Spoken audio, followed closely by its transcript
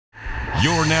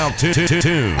You're now tuned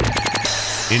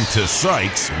into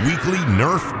Psych's weekly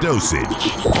Nerf dosage.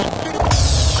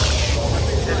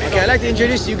 Okay, I'd like to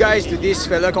introduce you guys to this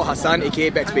fella called Hassan, aka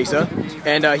Backspacer,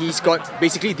 and he's got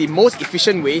basically the most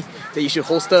efficient way that you should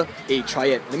holster a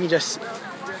triad. Let me just...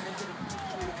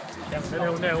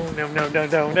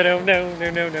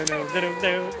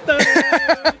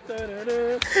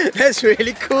 That's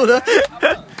really cool, huh?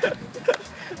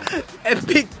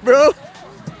 Epic, bro!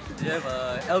 You have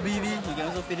LBV, you can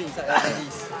also fit it inside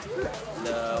LBVs.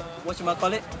 The,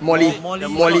 whatchamacallit? Molly.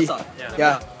 Molly.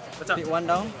 Yeah. Pick one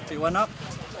down, pick one up.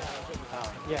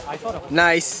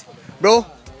 Nice. Bro,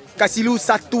 kasih lu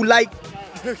satu like.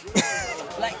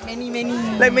 Like many.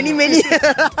 Like many.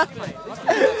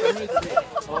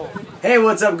 Hey,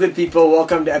 what's up, good people?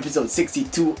 Welcome to episode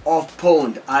 62 of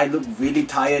PWND. I look really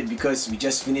tired because we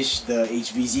just finished the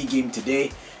HVZ game today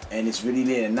and it's really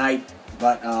late at night.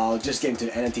 But I'll just get into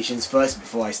the annotations first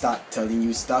before I start telling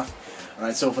you stuff.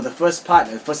 Alright, so for the first part,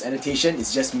 the first annotation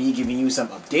is just me giving you some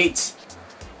updates.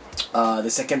 The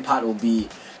second part will be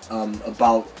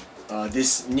about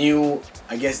this new,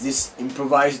 I guess this improved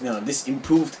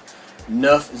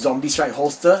Nerf Zombie Strike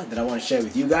holster that I want to share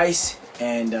with you guys.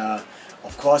 And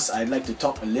of course, I'd like to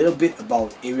talk a little bit about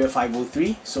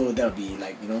Area503. So that'll be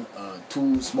like, you know,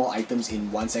 two small items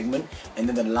in one segment. And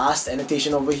then the last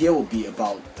annotation over here will be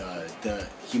about the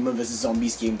Human vs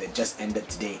Zombies game that just ended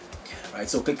today. Alright,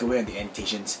 so click away on the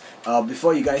annotations.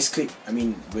 Before you guys click, I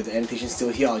mean, with the annotations still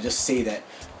here, I'll just say that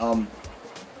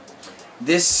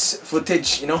this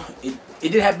footage, you know, it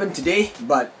did happen today,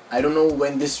 but I don't know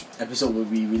when this episode will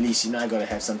be released. You know, I gotta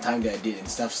have some time to edit and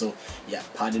stuff, so yeah,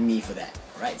 pardon me for that.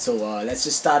 Alright, so let's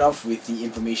just start off with the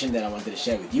information that I wanted to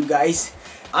share with you guys.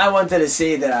 I wanted to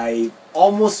say that I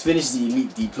almost finished the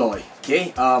Elite deploy,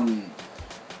 okay?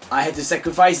 I had to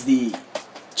sacrifice the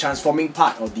transforming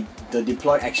part or the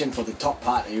deploy action for the top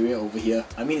part area over here.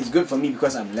 I mean, it's good for me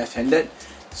because I'm left-handed,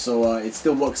 so it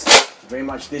still works very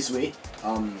much this way.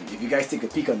 If you guys take a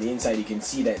peek on the inside, you can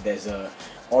see that there's a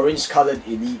orange colored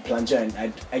Elite plunger, and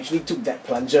I actually took that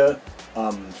plunger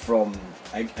from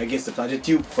I guess the plunger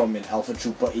tube from an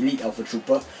Elite Alpha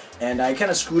Trooper, and I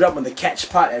kind of screwed up on the catch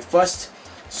part at first,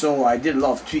 so I did a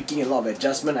lot of tweaking, a lot of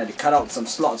adjustment. I had to cut out some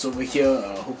slots over here,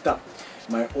 hooked up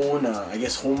my own I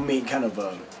guess homemade kind of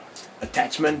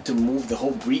attachment to move the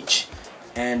whole breech,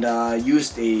 and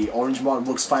used a Orange Mod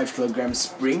Works 5 kg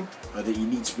spring, the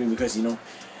Elite spring, because you know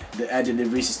the air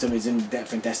delivery system isn't that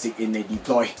fantastic in a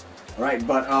deploy. Alright,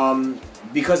 but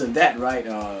because of that, right,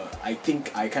 I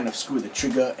think I kind of screwed the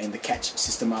trigger and the catch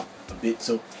system up a bit,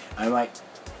 so I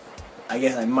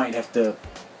guess I might have to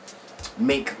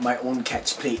make my own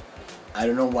catch plate. I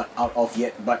don't know what out of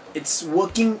yet, but it's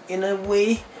working in a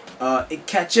way. It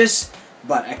catches,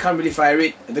 but I can't really fire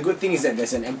it. The good thing is that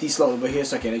there's an empty slot over here,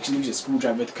 so I can actually use a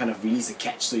screwdriver to kind of release the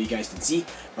catch so you guys can see,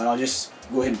 but I'll just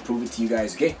go ahead and prove it to you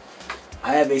guys, okay?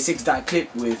 I have a 6 dart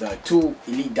clip with 2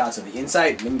 Elite darts on the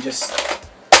inside. Let me just,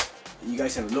 you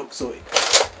guys have a look. So,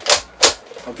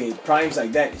 okay, it primes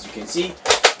like that, as you can see.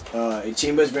 It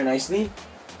chambers very nicely.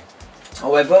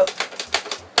 However,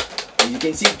 as you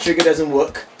can see, the trigger doesn't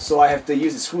work, so I have to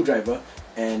use a screwdriver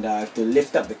and I have to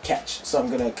lift up the catch. So I'm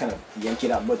gonna kind of yank it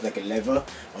upwards like a lever,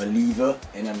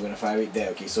 and I'm gonna fire it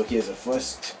there. Okay, so here's the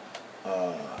first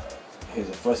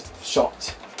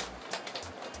shot.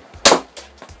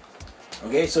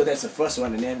 Okay, so that's the first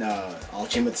one, and then I'll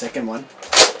chamber the second one.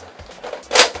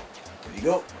 There you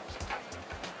go.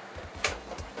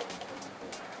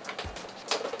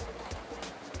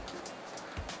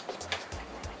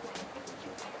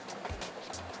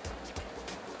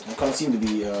 I can't seem to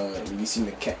be releasing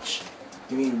the catch.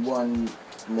 Give me one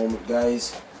moment,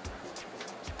 guys.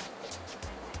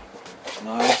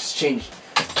 Now I just changed.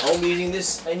 I'll be using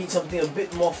this. I need something a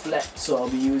bit more flat, so I'll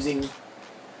be using.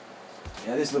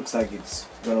 Yeah, this looks like it's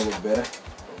gonna work better.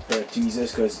 A pair of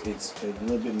tweezers because it's a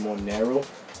little bit more narrow.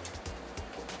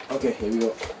 Okay, here we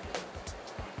go.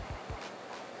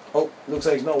 Oh, looks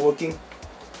like it's not working.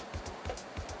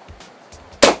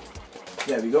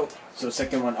 There we go. So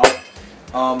second one out.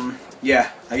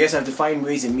 Yeah, I guess I have to find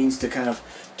ways and means to kind of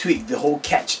tweak the whole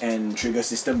catch and trigger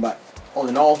system, but all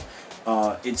in all,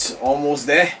 it's almost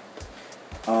there.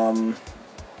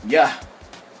 Yeah,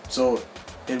 so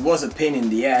it was a pain in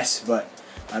the ass, but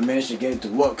I managed to get it to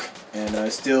work,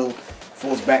 and still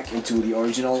falls back into the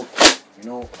original, you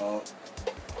know,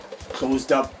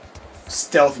 closed up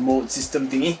stealth mode system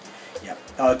thingy.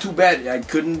 Yeah. Too bad I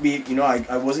couldn't be, you know,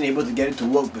 I wasn't able to get it to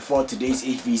work before today's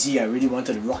HVZ. I really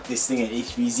wanted to rock this thing at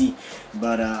HVZ,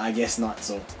 but I guess not.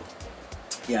 So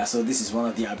yeah, so this is one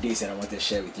of the updates that I wanted to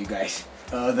share with you guys.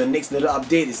 The next little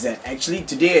update is that actually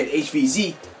today at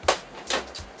HVZ,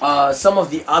 some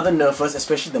of the other nerfers,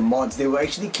 especially the mods, they were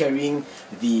actually carrying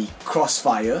the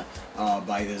Crossfire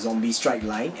by the Zombie Strike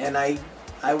line, and I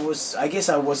guess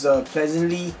I was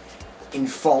pleasantly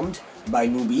informed by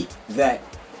Newbie that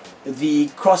the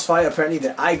Crossfire apparently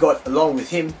that I got along with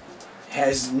him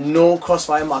has no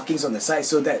Crossfire markings on the side,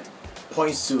 so that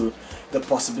points to the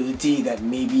possibility that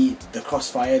maybe the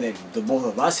Crossfire that the both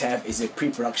of us have is a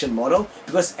pre-production model,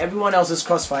 because everyone else's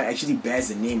Crossfire actually bears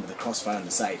the name of the Crossfire on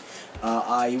the side.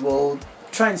 I will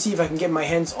try and see if I can get my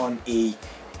hands on a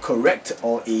correct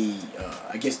or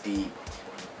I guess a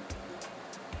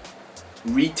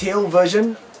retail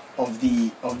version of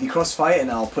the Crossfire, and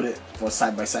I'll put it for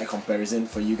side-by-side comparison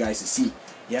for you guys to see.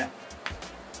 Yeah,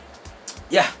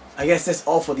 I guess that's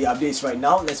all for the updates right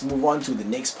now. Let's move on to the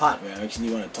next part where I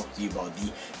actually want to talk to you about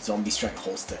the Zombie Strike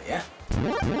holster. Yeah.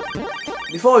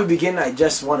 Before we begin, I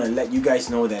just want to let you guys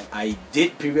know that I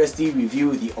did previously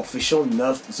review the official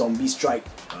Nerf Zombie Strike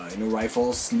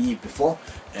rifle sleeve before,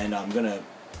 and I'm gonna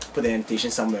put the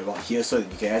annotation somewhere about here so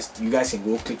that you guys can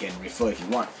go click and refer if you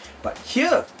want. But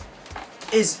here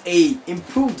is a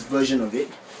improved version of it,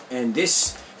 and the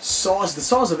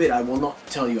source of it I will not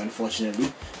tell you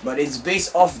unfortunately, but it's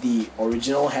based off the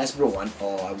original Hasbro one,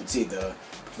 or I would say the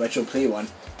Retro Play one.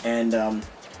 And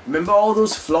remember all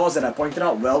those flaws that I pointed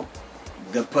out? Well,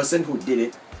 the person who did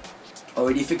it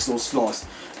already fixed those flaws.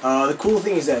 The cool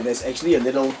thing is that there's actually a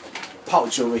little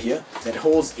pouch over here that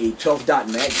holds a 12 dart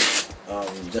mag,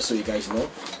 just so you guys know.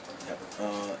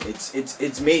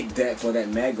 It's made for that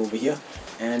mag over here,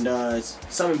 and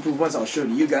some improvements I'll show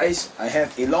to you guys. I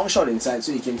have a long shot inside,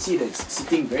 so you can see that it's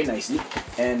sitting very nicely,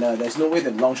 and there's no way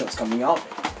that the long shot's coming out.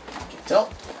 You can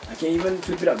tell. I can even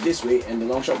flip it up this way, and the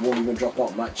long shot won't even drop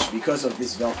out much because of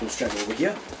this Velcro strap over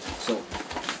here. So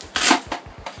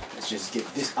let's just get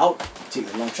this out, take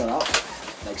the long shot out,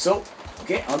 like so.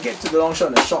 Okay, I'll get to the long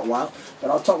shot in a short while, but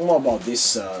I'll talk more about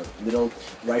this little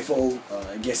rifle,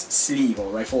 I guess, sleeve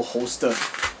or rifle holster.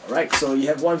 Alright, so you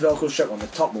have one Velcro strap on the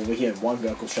top over here and one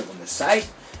Velcro strap on the side.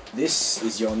 This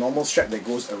is your normal strap that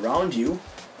goes around you,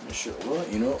 on the shoulder,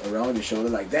 around your shoulder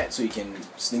like that, so you can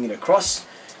sling it across.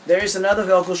 There is another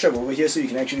Velcro strap over here, so you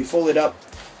can actually fold it up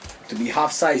to be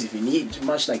half size if you need,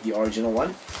 much like the original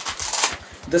one.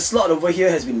 The slot over here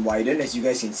has been widened, as you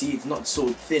guys can see. It's not so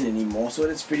thin anymore, so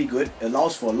that's pretty good. It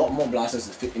allows for a lot more blasters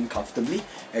to fit in comfortably,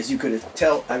 as you could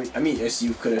as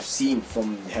you could have seen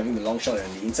from having the long shot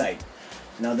on the inside.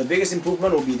 Now the biggest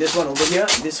improvement will be this one over here.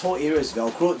 This whole area is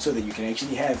velcroed so that you can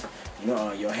actually have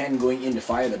your hand going in to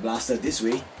fire the blaster this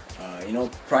way.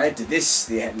 Prior to this,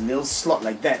 they had a little slot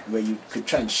like that where you could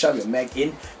try and shove your mag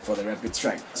in for the rapid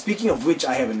strike. Speaking of which,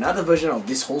 I have another version of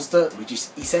this holster which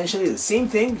is essentially the same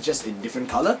thing, just in different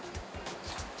color.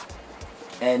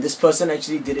 And this person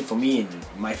actually did it for me in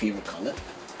my favorite color,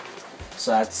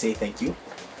 so I have to say thank you.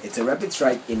 It's a rapid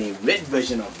strike in a red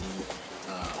version of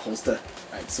the holster.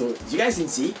 Right, so as you guys can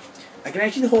see, I can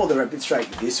actually hold the rapid strike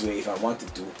this way if I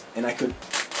wanted to, and I could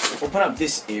open up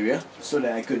this area so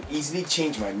that I could easily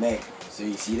change my mag. So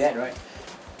you see that, right?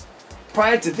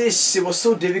 Prior to this, it was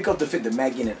so difficult to fit the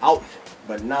mag in and out,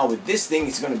 but now with this thing,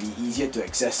 it's going to be easier to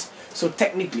access. So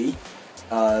technically,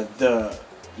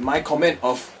 my comment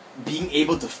of being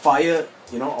able to fire,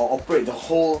 or operate the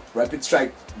whole rapid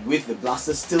strike with the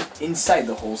blaster still inside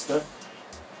the holster,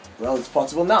 well, it's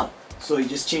possible now. So you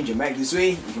just change your mag this way.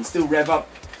 You can still rev up.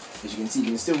 As you can see, you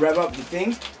can still rev up the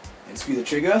thing and squeeze the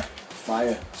trigger,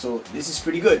 fire. So this is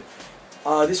pretty good.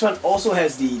 This one also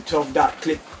has the 12 dart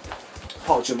clip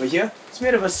pouch over here. It's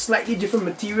made of a slightly different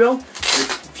material. It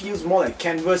feels more like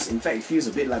canvas. In fact, it feels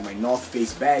a bit like my North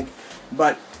Face bag.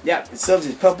 But yeah, it serves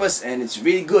its purpose and it's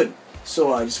really good.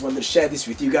 So I just wanted to share this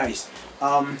with you guys.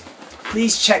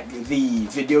 Please check the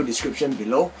video description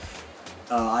below.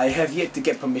 I have yet to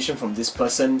get permission from this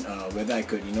person whether I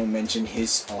could mention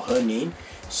his or her name.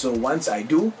 So once I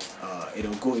do,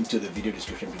 it'll go into the video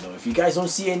description below. If you guys don't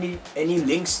see any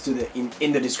links to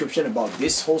in the description about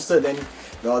this holster, then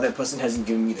well, that person hasn't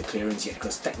given me the clearance yet,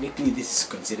 because technically this is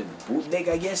considered a bootleg,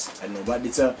 I guess. I don't know, but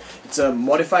it's a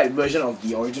modified version of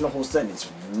the original holster, and it's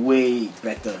way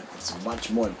better. It's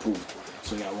much more improved.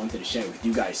 So yeah, I wanted to share it with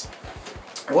you guys.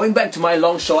 Going back to my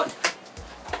long shot,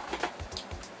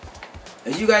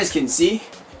 as you guys can see,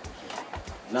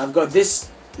 now I've got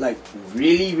this like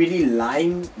really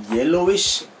lime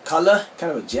yellowish color,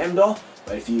 kind of a Jamdoor.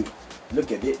 But if you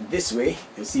look at it this way,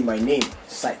 you'll see my name,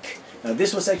 Psych. Now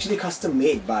this was actually custom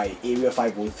made by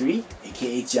Area503,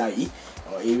 aka Jai,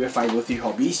 or Area503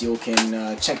 Hobbies. You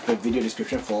can check the video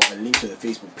description for a link to the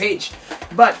Facebook page.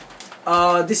 But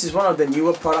This is one of the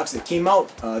newer products that came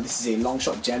out. This is a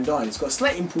Longshot Jamdoor, and it's got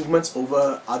slight improvements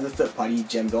over other third-party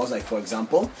Jamdoors, like for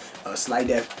example,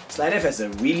 SlideDev. SlideDev has a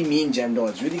really mean Jamdoor.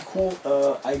 It's really cool.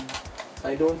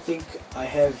 I don't think I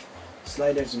have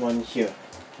SlideDev's one here.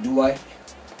 Do I?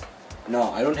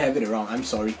 No, I don't have it around. I'm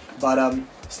sorry. But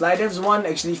SlideDev's one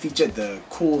actually featured the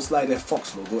cool SlideDev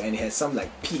Fox logo, and it has some like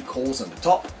peak holes on the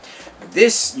top.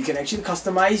 This you can actually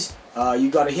customize. You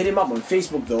gotta hit him up on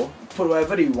Facebook though. Put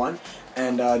whatever you want.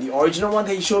 And the original one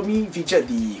that he showed me featured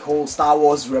the whole Star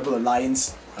Wars Rebel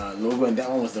Alliance logo, and that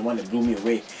one was the one that blew me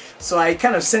away. So I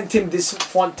kind of sent him this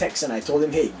font text, and I told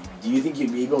him, hey, do you think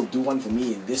you'd be able to do one for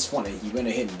me in this font? And he went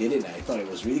ahead and did it, and I thought it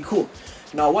was really cool.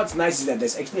 Now what's nice is that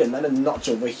there's actually another notch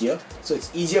over here, so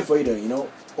it's easier for you to, you know,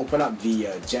 open up the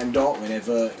Jamdoor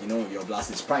whenever, you know, your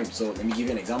blast is primed. So let me give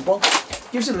you an example. It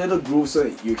gives you a little groove so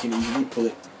that you can easily pull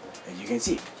it, as you can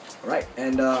see. Alright,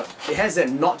 and it has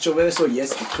that notch over there, so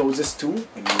yes, it closes too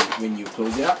when you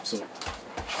close it up. So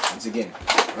once again,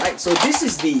 right, so this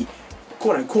is the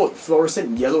quote-unquote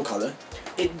fluorescent yellow color.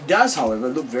 It does, however,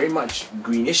 look very much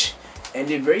greenish, and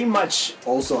it very much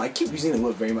also, I keep using the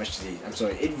word very much today, I'm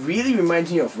sorry, it really reminds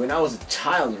me of when I was a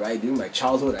child, right? During my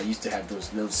childhood, I used to have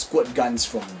those little squirt guns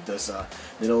from those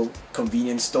little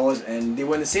convenience stores, and they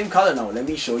were in the same color now. Let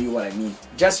me show you what I mean.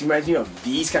 Just reminds me of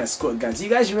these kind of squirt guns. You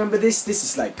guys remember this? This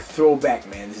is like throwback,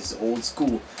 man. This is old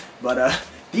school. But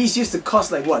these used to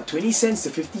cost like what, 20 cents to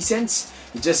 50 cents?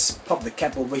 You just pop the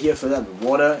cap over here, fill it up with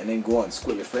water, and then go out and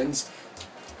squirt your friends.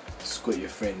 Squirt your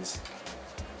friends.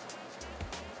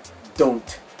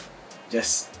 Don't.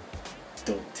 Just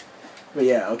don't. But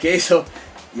yeah, okay, so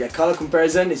yeah, color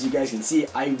comparison, as you guys can see,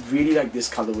 I really like this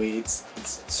colorway.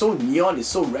 It's so neon, it's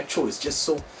so retro, it's just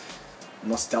so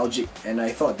nostalgic, and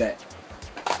I thought that,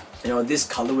 you know, this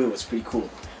colorway was pretty cool.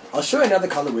 I'll show you another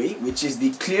colorway, which is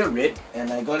the clear red,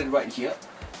 and I got it right here.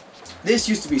 This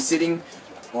used to be sitting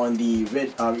on the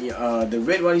red, the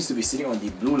red one used to be sitting on the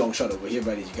blue Longshot over here,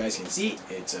 but as you guys can see,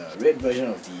 it's a red version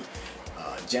of the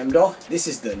Jamdoor. This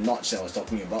is the notch that I was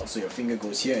talking about, so your finger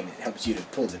goes here and it helps you to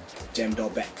pull the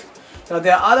Jamdoor back. Now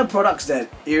there are other products that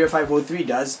Area503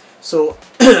 does, so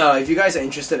if you guys are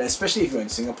interested, especially if you're in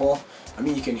Singapore, I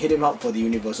mean, you can hit him up for the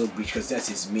universal breach because that's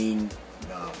his main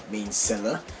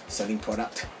selling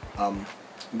product.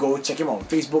 Go check him out on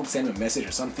Facebook, send him a message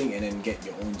or something, and then get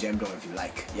your own Jamdoor if you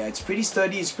like. Yeah, it's pretty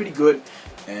sturdy, it's pretty good,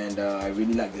 and I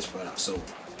really like this product. So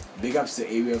big ups to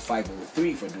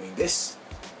Area503 for doing this.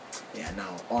 Yeah,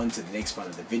 now on to the next part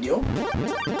of the video.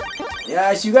 Yeah,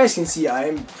 as you guys can see, I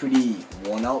am pretty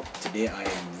worn out today. I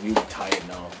am really tired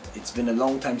now. It's been a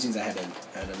long time since I had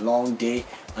a long day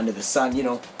under the sun, you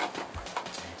know.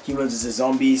 Humans versus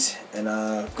zombies, and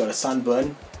I've got a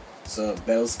sunburn, so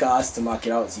battle scars to mark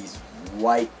it out. It's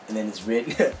white and then it's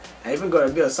red. I even got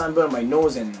a bit of sunburn on my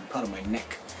nose and part of my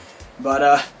neck.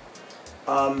 But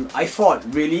I fought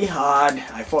really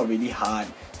hard.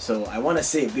 So I want to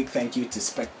say a big thank you to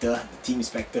Spectre, the Team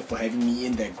Spectre, for having me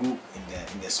in their group,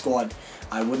 in their squad.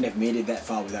 I wouldn't have made it that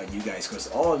far without you guys, because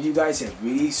all of you guys have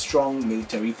really strong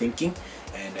military thinking,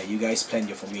 and you guys planned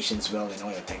your formations well, and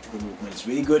all your tactical movements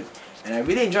really good. And I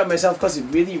really enjoyed myself because it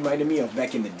really reminded me of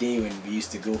back in the day when we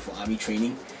used to go for army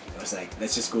training. It was like,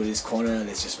 let's just go to this corner,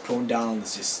 let's just prone down,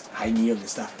 let's just high kneel and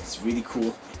stuff. It's really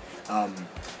cool.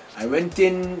 I went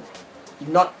in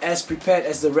not as prepared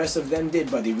as the rest of them did,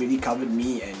 but they really covered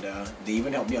me, and they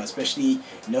even helped me out, especially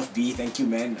Nerf B. Thank you,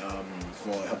 man,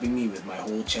 for helping me with my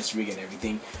whole chest rig and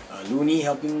everything. Looney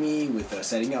helping me with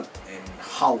setting up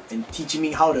and teaching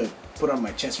me how to put on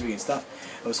my chest rig and stuff.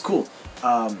 It was cool.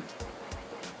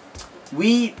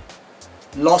 We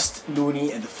lost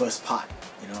Looney at the first part,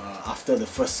 you know, after the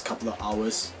first couple of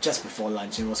hours just before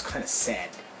lunch. It was kind of sad.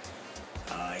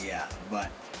 Yeah,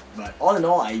 but all in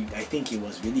all, I think it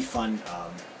was really fun.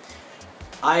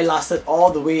 I lasted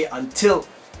all the way until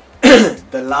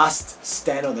the last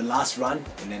stand or the last run,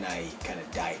 and then I kind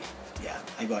of died. Yeah,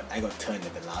 I got turned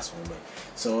at the last moment,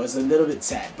 so it was a little bit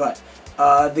sad. But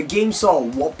the game saw a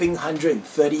whopping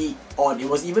 130 odd. It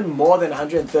was even more than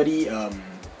 130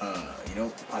 you know,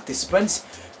 participants.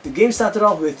 The game started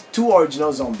off with 2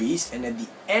 original zombies, and at the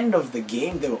end of the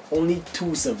game there were only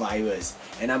 2 survivors.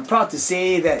 And I'm proud to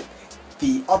say that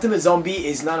the ultimate zombie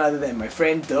is none other than my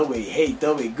friend Derway. Hey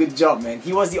Derway, good job, man.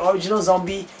 He was the original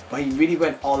zombie, but he really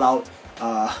went all out.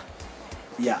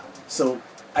 Yeah, so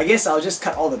I guess I'll just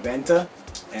cut all the banter,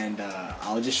 and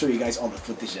I'll just show you guys all the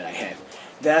footage that I have.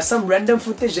 There are some random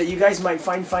footage that you guys might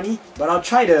find funny, but I'll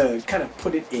try to kind of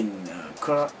put it in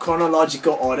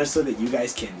chronological order so that you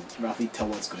guys can roughly tell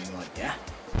what's going on, yeah?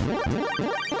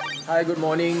 Hi, good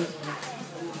morning.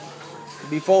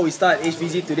 before we start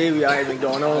HVZ today, we are at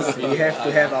McDonald's. We have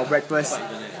to have our breakfast.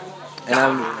 And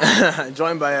I'm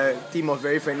joined by a team of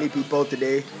very friendly people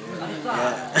today.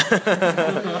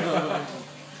 Yeah.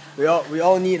 we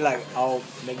all need like our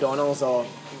McDonald's or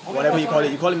whatever you call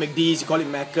it. You call it McD's, you call it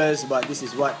Macca's, but this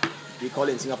is what we call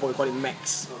it in Singapore. We call it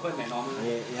Macs.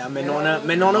 Yeah,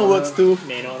 Menona works too.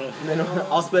 Menona.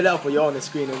 I'll spell it out for you all on the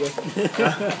screen, okay?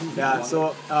 Yeah.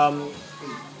 So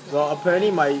well,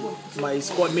 apparently my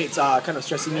squad mates are kind of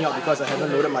stressing me out because I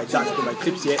haven't loaded my darts into my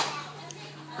clips yet.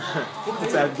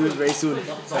 So I'll do it very soon.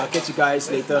 So I'll catch you guys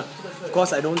later. Of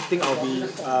course, I don't think I'll be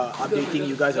updating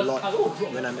you guys a lot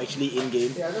when I'm actually in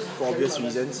game for obvious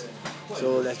reasons.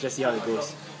 So let's just see how it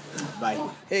goes. Bye.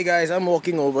 Hey guys, I'm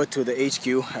walking over to the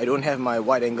HQ. I don't have my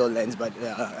wide angle lens, but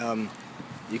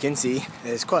you can see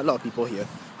there's quite a lot of people here.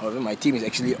 However, my team is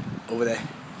actually over there.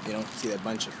 You know, see that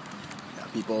bunch of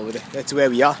people over there. That's where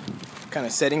we are, kind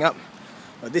of setting up.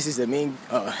 This is the main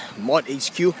mod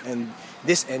HQ, and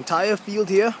this entire field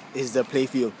here is the play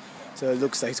field. So it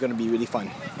looks like it's going to be really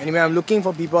fun. Anyway, I'm looking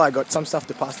for people. I got some stuff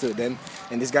to pass to them,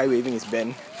 and this guy waving is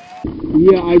Ben.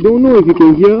 Yeah, I don't know if you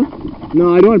can hear.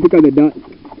 No, I don't want to pick up the dart.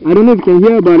 I don't know if you can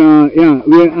hear, but yeah,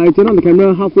 I turned on the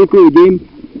camera halfway through the game.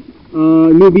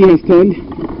 Newbie has turned.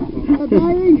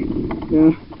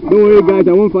 Yeah, don't worry guys,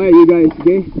 I won't fire you guys,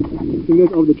 okay?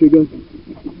 Fingers off the trigger.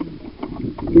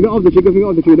 Finger off the trigger,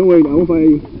 don't worry, I won't fire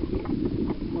you.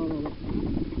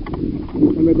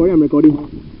 I'm recording.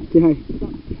 Say hi.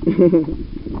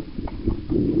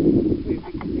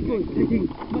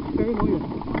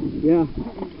 Yeah.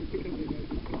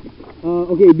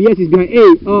 Okay, BS is behind.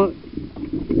 Hey,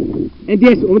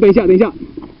 NTS, 我们等一下。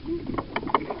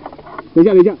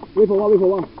Wait for a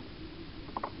while.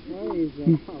 Where is the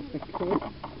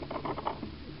house?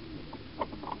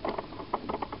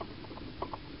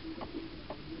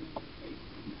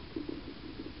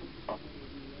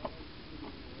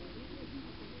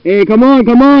 Hey, come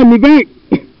on, me back!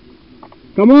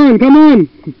 Come on!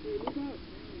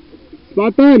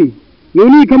 Spartan!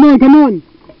 Looney, come on!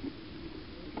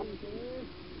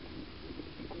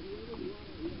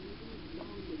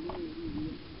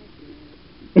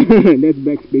 That's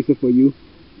backspacer for you.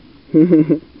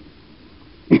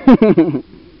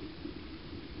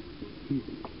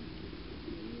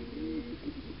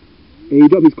 Hey, he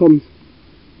dropped his comms.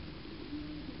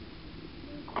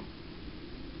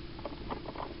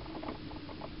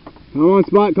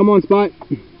 Come on, Spot.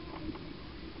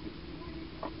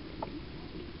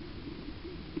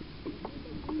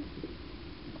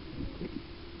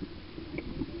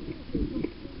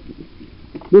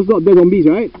 Those not the zombies,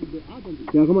 right?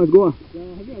 Yeah, come on, let's go.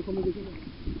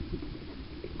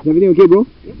 Is everything okay, bro?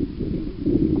 Yep.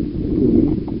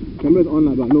 Camera's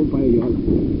on, but no fire, you all.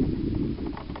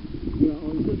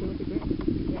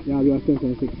 Yeah, we are still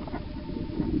 76.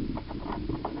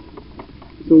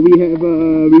 So we have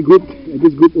regrouped at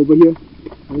this group over here.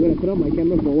 I'm going to turn off my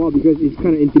camera for a while because it's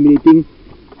kind of intimidating.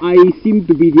 I seem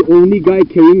to be the only guy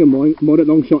carrying a modded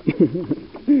long shot.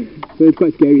 So it's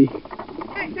quite scary.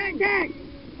 Tank!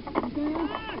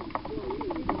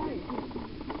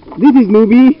 This is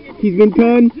Newbie. He's been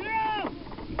turned.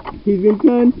 You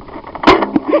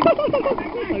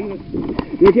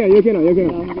okay now.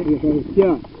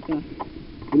 Yeah.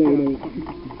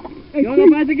 Hey, you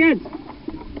want 5 seconds?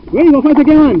 Where you got 5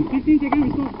 seconds one? 15 seconds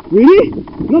response. Really?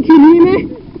 Not 3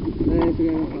 minutes,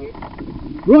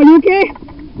 Bro, are you okay?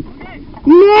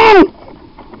 No!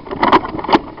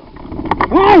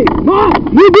 Hey, Mark!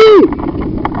 Newbie!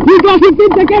 You got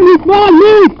 15 seconds response,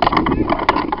 move!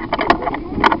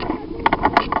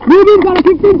 Newbie's got a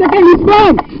 15 second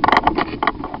response!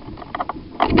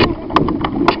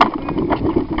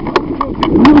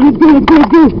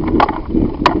 Let's go!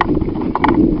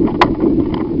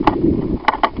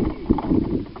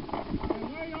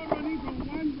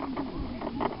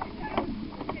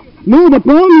 No, the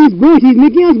problem is, bro, he's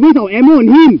making us waste our ammo on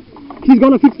him. He's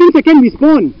got a 15 second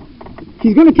respawn.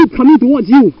 He's gonna keep coming towards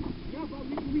you.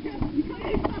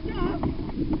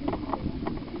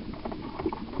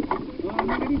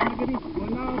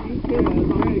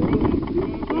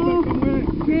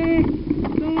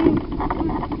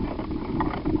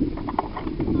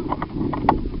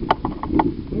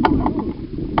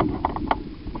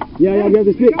 Yeah, we have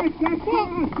to split.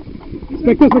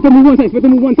 Spectre, move one side.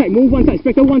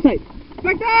 Spectre, one side.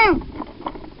 Spectre!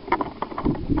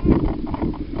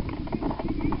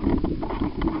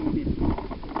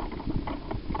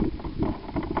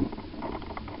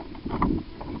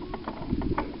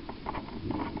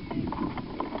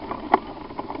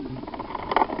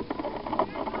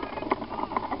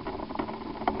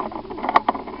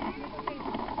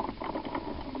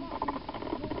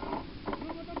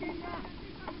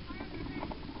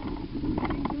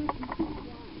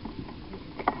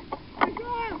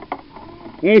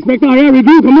 Hey, Spectre, here we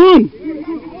go, come on!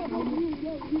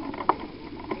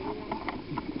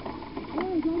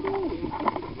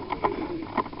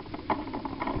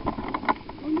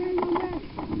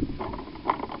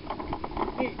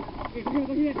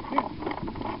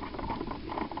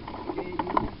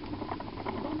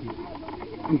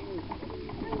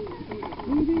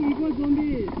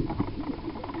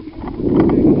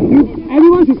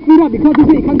 Everyone should speed up because this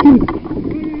way you can't choose.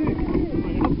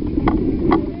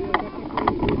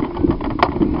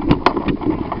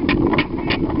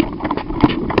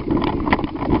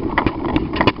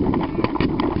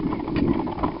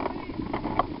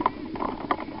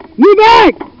 Move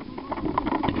back!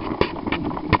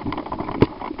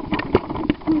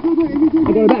 I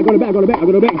got it back.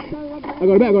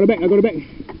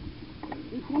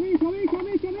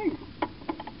 It's coming.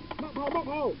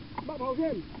 Back power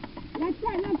him. Left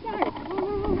side.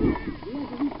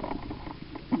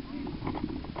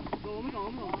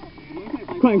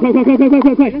快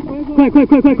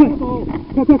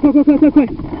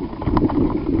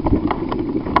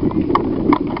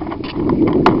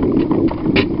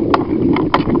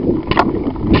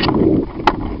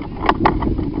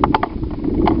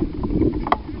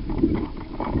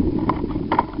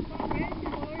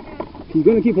！He's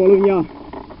gonna keep following, yeah.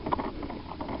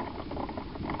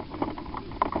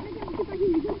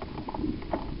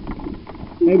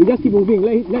 Hey, we just keep moving.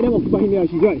 Let them occupy him. Yeah,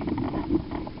 she's right.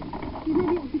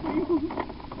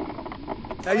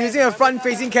 I'm using a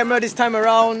front-facing camera this time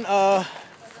around.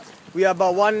 We are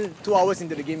about 1-2 hours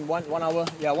into the game. One hour.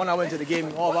 Yeah, 1 hour into the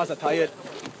game. All of us are tired.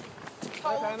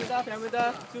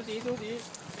 休息。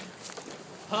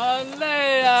很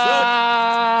累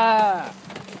啊！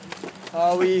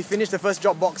 We finished the first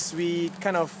drop box. We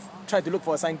kind of tried to look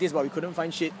for a scientist, but we couldn't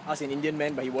find shit. Asked an Indian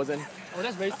man, but he wasn't. Oh,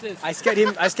 that's racist. I scared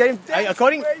him. According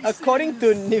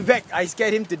to Nivek, I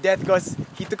scared him to death because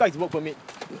he took out his work permit.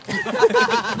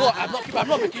 No, I'm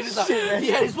not making this up.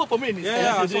 He had his work permit in his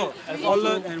hands.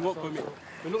 Holland and work permit.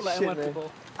 We look like Shit, M1 man.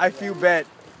 people. I feel bad.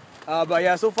 But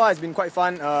yeah, so far it's been quite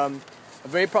fun. I'm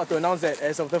very proud to announce that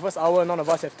as of the first hour, none of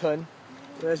us have turned.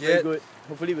 So that's very good.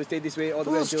 Hopefully we'll stay this way all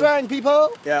the way Full until... strength, people!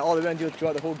 Yeah, all the way until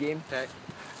throughout the whole game. Okay.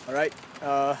 Alright.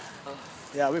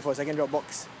 Yeah, wait for a second drop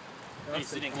box. Hey,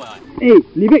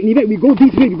 Nivek, we go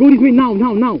this way now.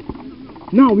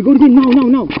 Now, we go this way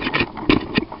now.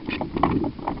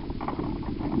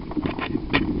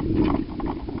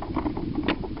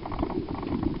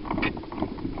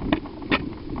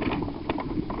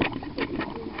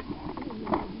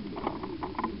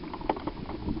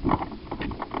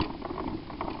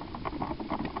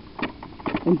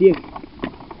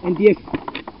 NTS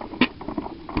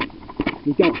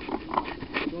你叫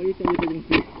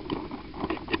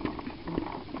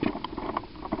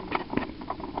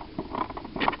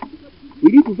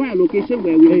We need to find a location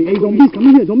where we... Hey, zombies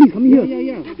coming here.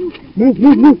 Yeah. Move.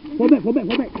 Fall back.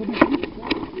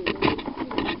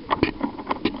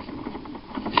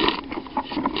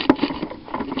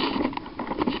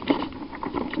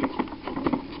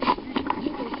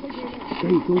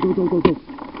 Hey, go.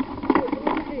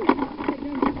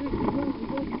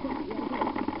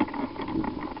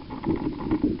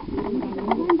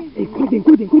 Hey, 快点 go.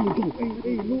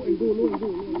 Hey, low and go.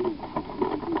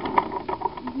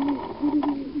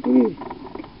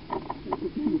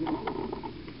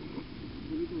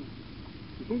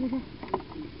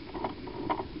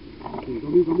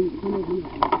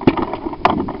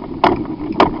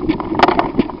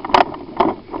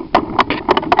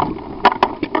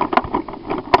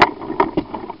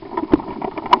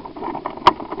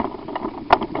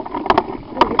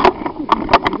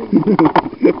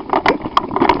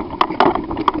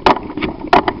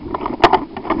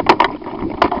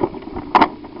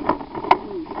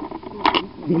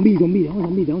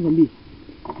 Zombie.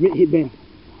 Red headband.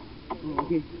 Oh,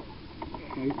 okay.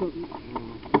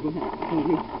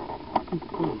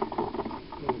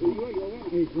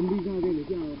 Hey, zombies are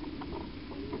there.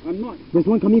 I'm not. There's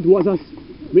one coming towards us.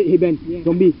 Red headband. Yeah.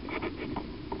 Zombie.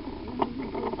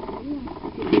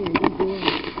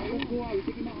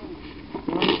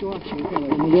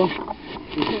 Go.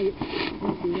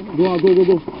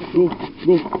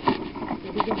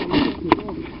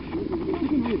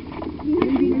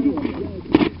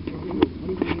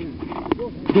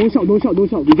 Don't shout. We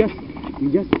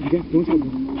just don't shout.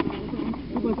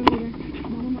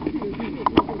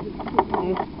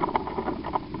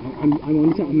 I'm on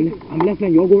this side. I'm left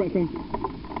flank. You all go right flank.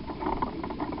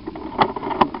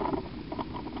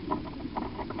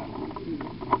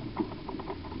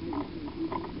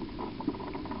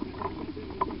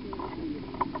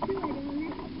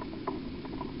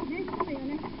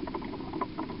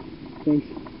 Thanks.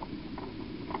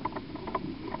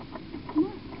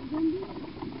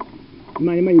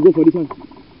 Never mind, you go for this one.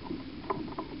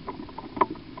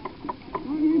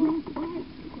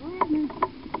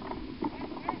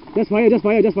 Just fire.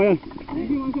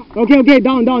 Okay,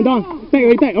 down. Tag.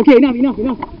 Okay, enough.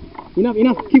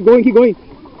 Keep going. Keep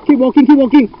walking.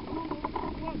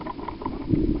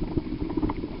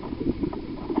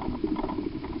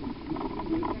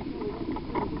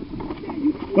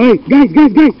 Hey, guys,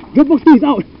 Dropbox 2 is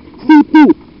out.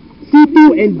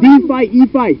 C2 and D5,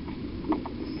 E5.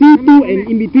 C2 and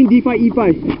in between D5, E5.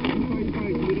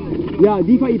 Yeah,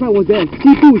 D5, E5 was there.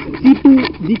 C2,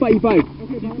 D5, E5.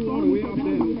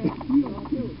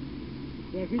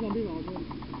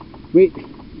 Wait.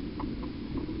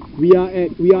 We are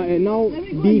at now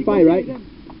D5, right?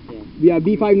 We are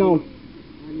B5 now.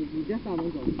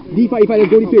 D5, E5, let's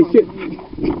go this way. Shit.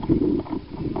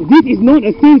 This is not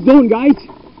a safe zone, guys.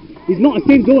 It's not a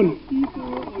safe zone.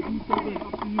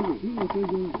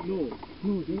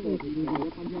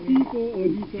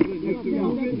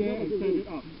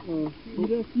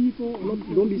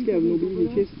 Don't be scared of nobody. We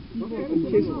chase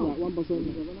like one person.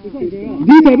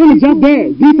 D7 is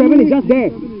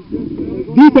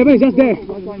just there.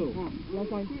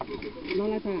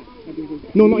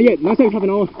 No, not yet. Last time is half an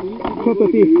hour.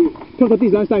 12:30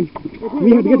 is last time.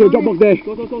 We have to get to the drop box there.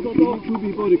 Two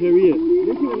people to carry it.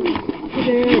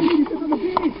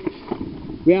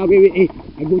 Wait. Hey,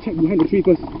 I go check behind the tree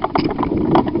first.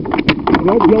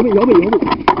 Hold it.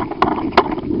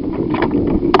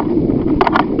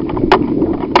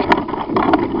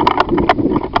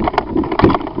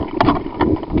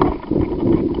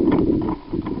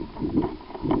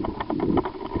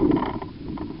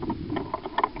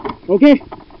 Okay,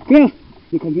 clear.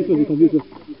 The computer. Hey,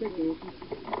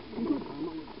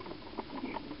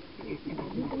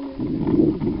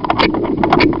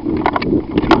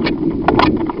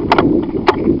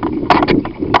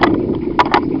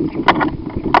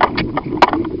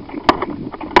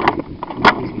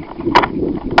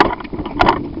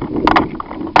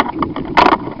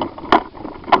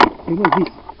 what is this?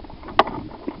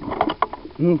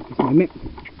 No, it's my map.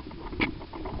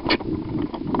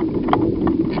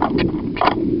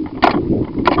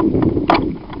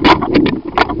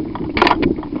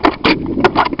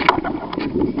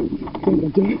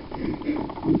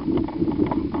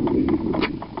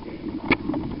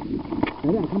 I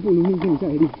can't put lumin inside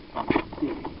already.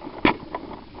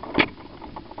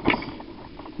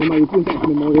 Then we put inside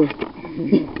memorial.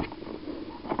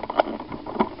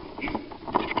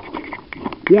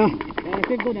 Yeah.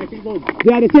 Safe zone.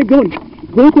 Yeah, the safe zone.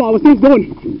 Go to our safe zone.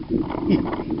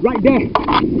 Right there.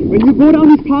 When you go down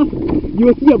this path, you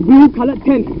will see a blue colored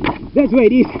tent. That's where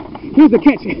it is. Here's the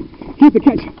catch.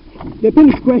 The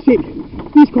tent is square shaped.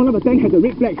 Each corner of the tent has a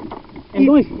red flag. And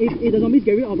if the zombies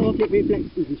get rid of all red flags,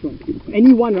 it's destroyed.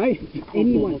 Any one, right?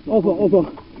 Any one. Offer.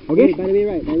 Okay? By the way,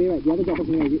 right. The other drop box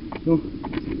is it? No.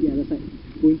 The other side.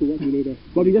 Going towards relay there.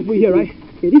 But we just put it here, right?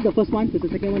 Okay, this is the first one. There's the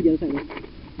second one, the other side, right?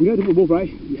 You have to put both, right?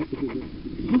 You have to put both.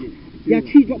 Huh? There are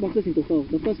 3 drop boxes in total.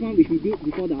 The first one which we did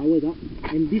before the hour is up,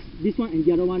 and this one and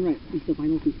the other one, right, is the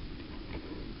final 2.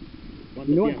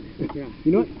 You know what? Yeah.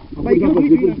 You know what? I'll put it on first.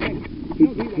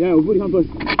 Yeah, we'll put it on first.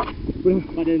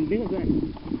 But then this was right.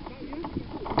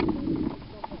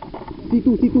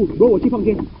 C2 bro, 我去放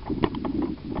先.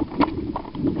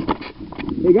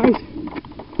 Hey guys,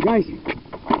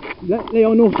 let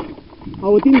y'all know,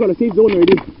 our team got a safe zone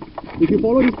already. If you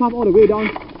follow this path all the way down,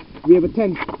 we have a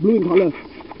tent, blue in color.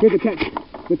 Here's the catch.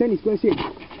 The tent is square shaped.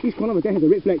 Each corner of the tent has a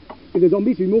red flag. If the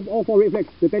zombies remove all 4 red flags,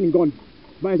 the tent is gone.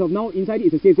 But as of now, inside it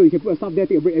is a safe zone. You can put a stuff there,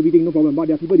 take a break, everything, no problem. But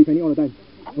there are people defending all the time.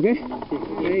 Okay?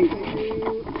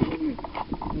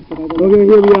 Okay,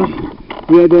 here we are.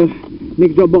 We are the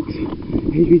next drop box.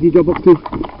 HVC drop box 2.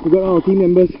 We got our team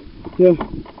members here.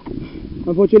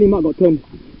 Unfortunately, Mark got turned.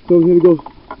 So here we go.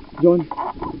 John.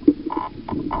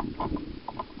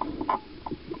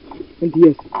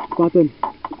 NTS. Spartan.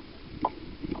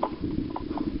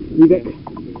 Vivek.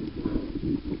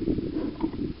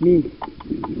 Me.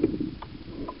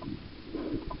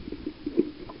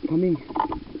 Coming.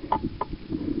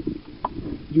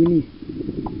 Juni.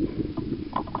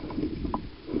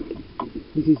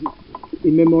 This is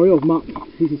in memorial of Mark.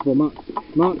 This is for Mark.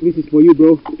 Mark, this is for you,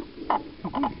 bro.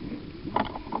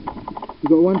 You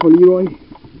got one for Leroy.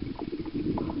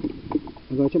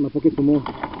 I gotta check my pockets for more.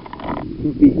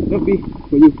 Nerf B,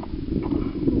 for you.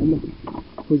 One more.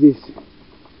 Who's this?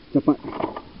 Chapat.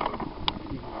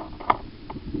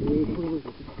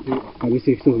 We're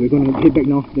safe, so we're gonna head back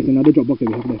now. There's another drop box that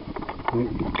we have there.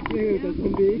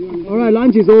 Alright,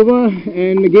 lunch is over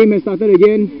and the game has started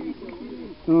again.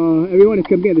 Everyone is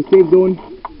camping at the safe zone.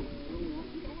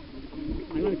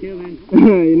 I got a kill, man.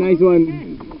 Nice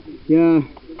one. Yeah,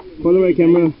 follow right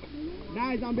camera.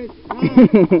 Die, zombies!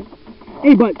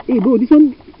 Hey, but hey bro, this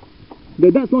one,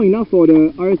 the dart's not enough for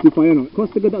the RS to fire not? Cause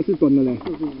这个 dart 是短的嘞，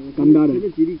干大的。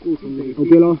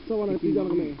Okay 咯。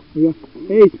Yeah.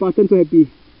 Hey, Spartan so happy.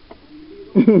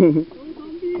 No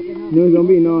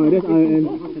zombie, no, that's IM.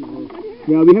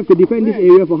 Yeah, we have to defend this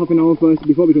area for half an hour first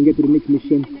before we can get to the next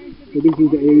mission. So this is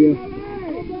the area.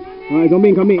 Alright, zombie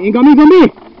incoming! Incoming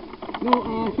zombie!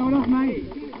 No, shout off mine.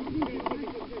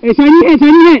 Hey, shiny head,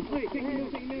 shiny head!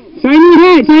 Shiny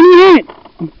head, shiny head!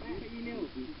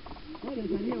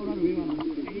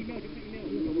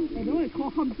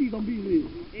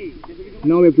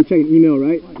 Now we have to check an email,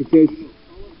 right? It says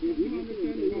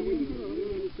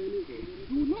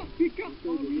Do not pick up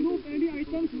or remove any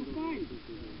items you find.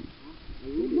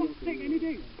 Do not take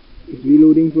anything. it's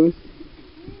reloading first.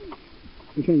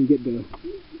 I'm trying to get the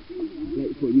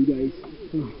light for you guys.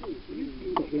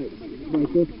 Spotlight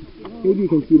brighter. Maybe you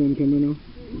can see it on camera now.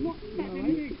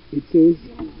 It says,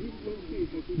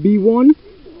 be warned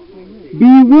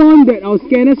that our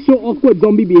scanners show awkward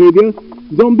zombie behavior.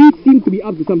 Zombies seem to be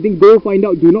up to something. Go find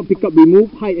out. Do not pick up,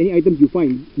 remove, hide any items you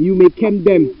find. You may camp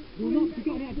them.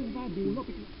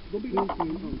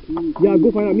 Yeah,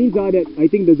 go find out. Means that I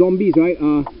think the zombies, right,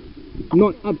 are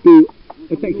not up to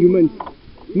attack humans.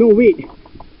 No, wait.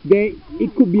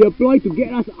 It could be a ploy to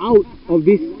get us out of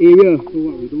this area. So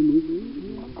what, we don't move?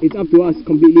 It's up to us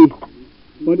completely.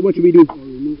 What should we do?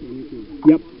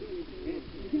 Yep.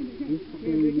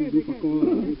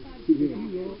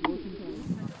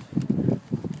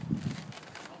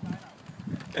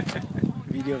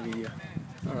 Video.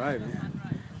 Alright, man.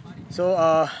 So,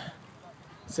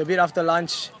 it's a bit after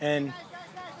lunch and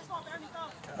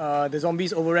the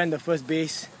zombies overran the first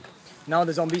base. Now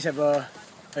the zombies have a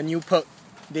new perk.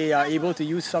 They are able to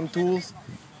use some tools.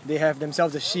 They have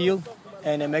themselves a shield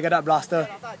and a Mega Dart Blaster.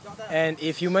 And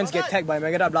if humans get tagged by a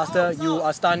Mega Dart Blaster, you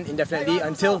are stunned indefinitely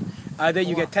until either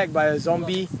you get tagged by a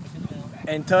zombie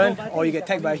and turn, or you get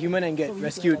tagged by a human and get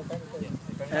rescued.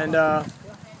 And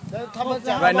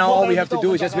right now all we have to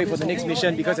do is just wait for the next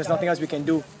mission because there's nothing else we can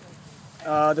do.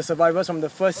 The survivors from the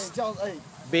first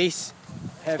base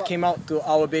have came out to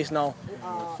our base now.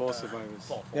 4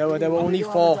 survivors. There were only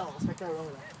 4.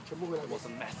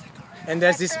 And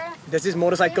there's this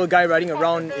motorcycle guy riding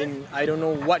around in, I don't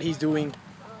know what he's doing.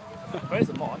 Where's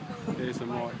the mod? There's a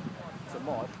mod. It's a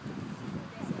mod.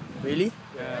 Really?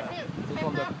 Yeah.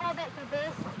 From the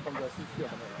CC or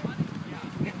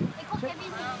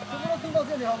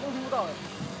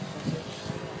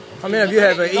How many of you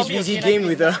have a HVZ game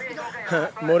with a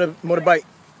motorbike?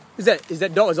 Is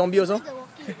that dog a zombie also?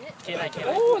 K9.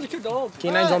 Oh, it's a cute dog.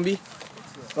 K9 zombie.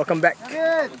 Welcome back.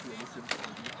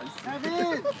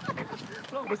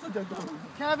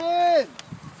 Kevin!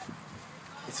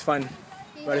 It's fun,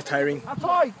 but it's tiring.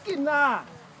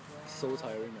 So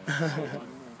tiring, man.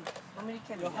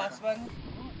 Your husband?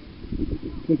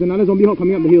 There's another zombie hawk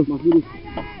coming up the hill. Must do this.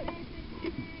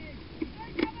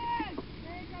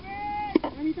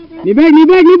 Knee back!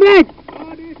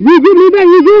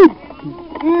 Regroup!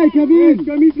 Hey, Kevin!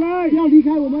 Kevin slide! Look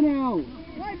out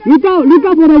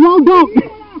for the wild dog!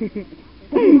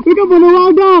 Look out for the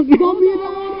wild dog!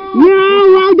 No,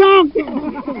 wild dog!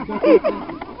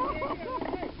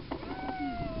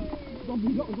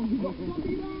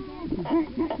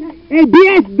 Hey,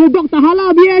 BS! The dog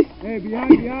tahala, BS! Hey,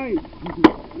 behind!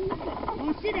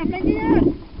 Oh shit, they're flanking us!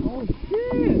 Oh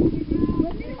shit!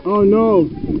 Oh no!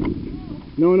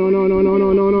 No! Look out!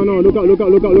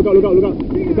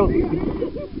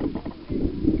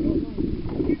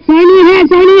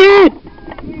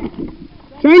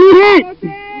 Shiny head!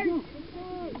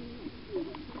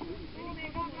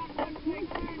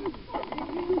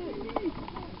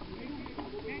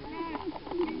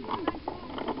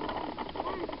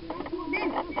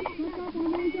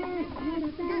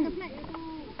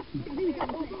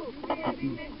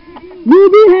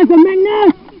 Ruby has a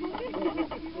magnet!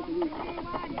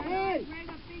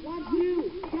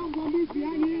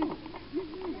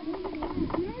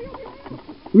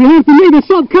 We have to make the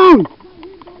shot count!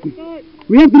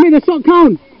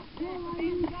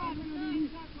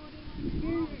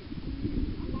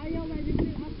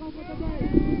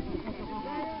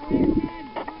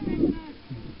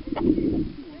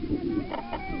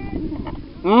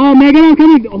 Oh, Megadon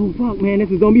coming! Oh fuck, man,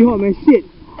 that's a zombie hawk, man. Shit!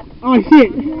 Oh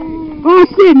shit,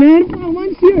 man!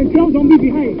 One shield and 12 zombies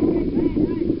behind.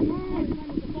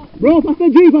 Bro, faster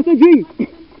drink!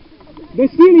 The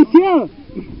shield is here!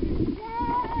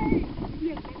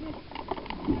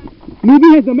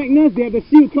 Newbie has the Magnus, they have the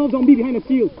shield, 12 zombies behind the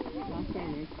shield.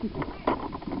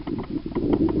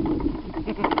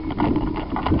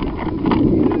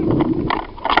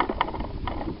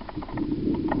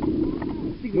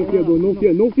 No fear, bro. No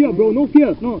fear. No fear, bro. No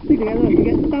fear. No, stick together. You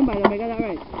get stunned by the mega dart,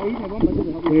 right? At least have one person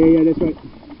to help you. Yeah, that's right.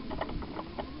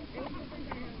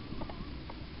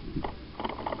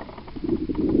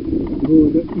 Bro,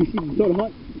 you see, it's not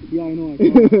hot. Yeah, I know. I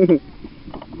know.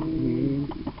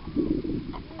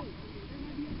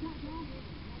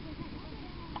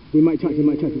 They might charge. You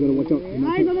gotta watch out.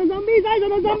 Eyes on the zombies! Eyes on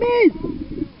the zombies!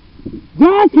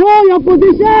 Just hold your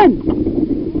position!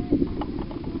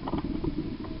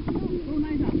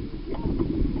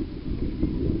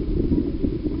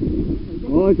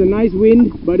 Oh, it's a nice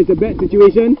wind, but it's a bad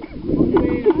situation.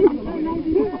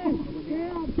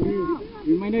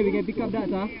 Reminder, we can pick up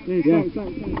darts, huh? Yeah.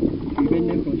 Prevent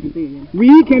them from shooting again.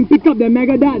 We can pick up the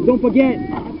mega darts, don't forget.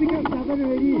 I pick up 7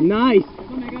 already. Nice.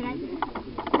 Mega darts.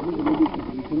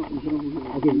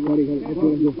 Okay, got it. Let's go.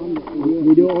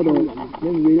 Radio all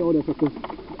the suckers.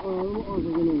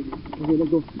 Okay, let's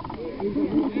go.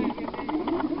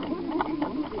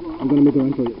 I'm gonna make a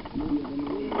run for it.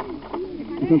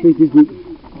 You can't face this group.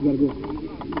 We gotta go.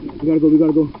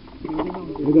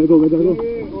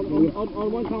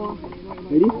 On one count.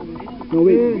 Ready? No,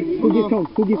 wait. Who gives count?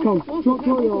 Throw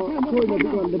in the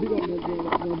big one. The big one.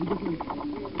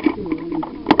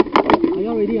 Are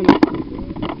y'all ready or not?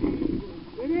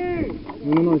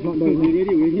 No, it's not there.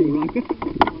 Ready. Run.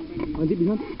 Anjit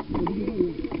behind.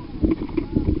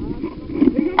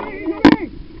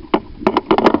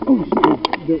 Oh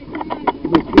shit.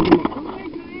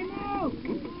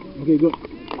 Okay, good.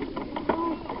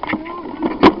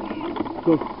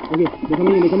 Go. Okay, they're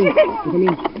coming in.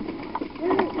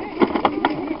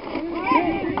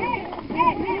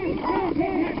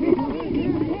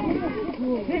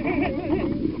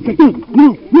 Sector, no,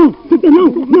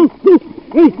 go.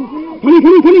 Hey, coming.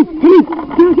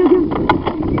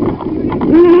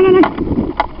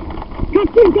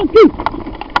 Run. Cut kill.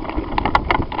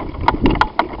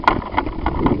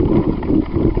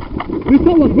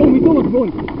 Whistle was blown.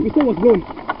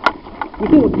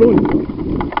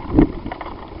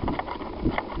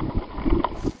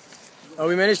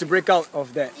 We managed to break out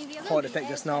of that horde attack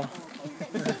just now.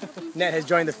 Nat has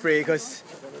joined the fray because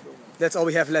that's all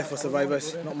we have left for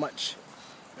survivors, not much.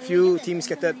 Few teams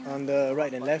scattered on the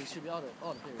right and left,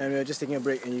 and we're just taking a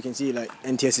break, and you can see like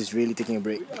NTS is really taking a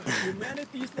break.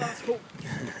 Humanity's last hope.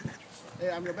 Hey,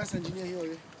 I'm the best engineer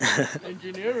here.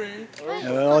 Engineering.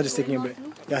 Yeah, we're all just taking a break.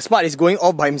 Yeah, Smart is going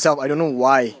off by himself. I don't know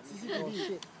why.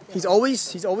 He's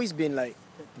always been like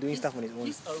doing stuff on his own.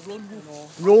 He's a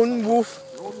Lone wolf.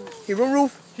 He lone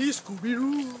wolf. He's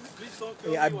Scooby-Doo.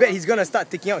 Yeah, I bet he's gonna start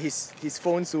taking out his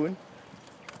phone soon.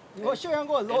 You sure you want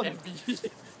to go alone?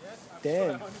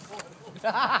 Damn.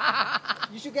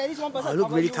 You should get at least one person. I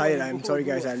look really tired. I'm sorry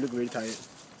guys, I look really tired.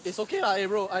 It's okay lah, hey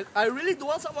bro. I really don't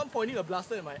want someone pointing a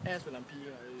blaster in my ass when I'm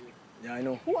peeing. Yeah, I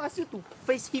know. Who asked you to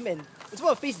face him and you're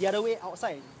supposed to face the other way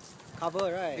outside?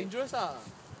 Cover, right? Dangerous ah.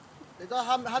 你知道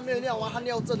他没有尿完，他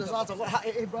尿症的时候，他走过来，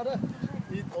哎 brother，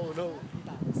 Oh no.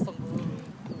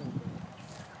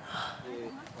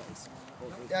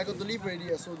 Yeah, I got to leave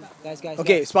already soon. Guys.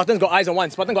 Okay, Spartan's got eyes on one.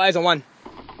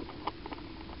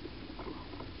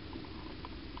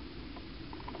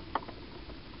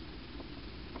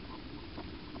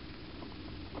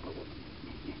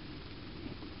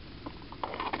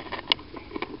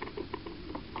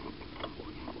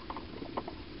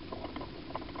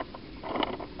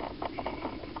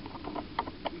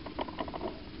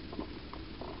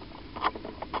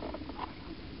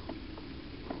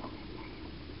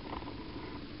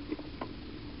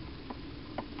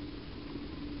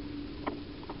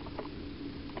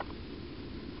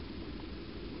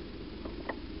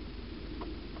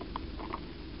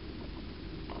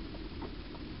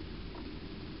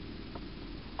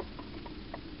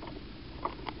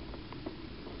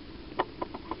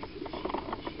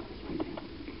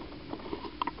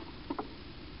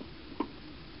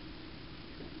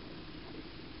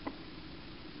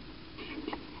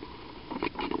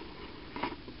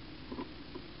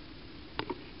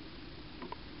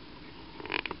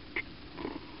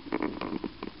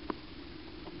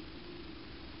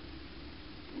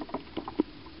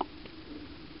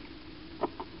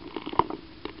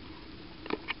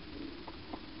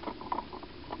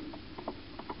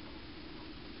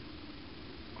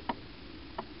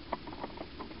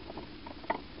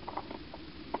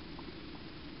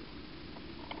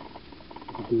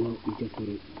 Go out, we just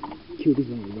gotta kill this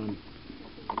one and run.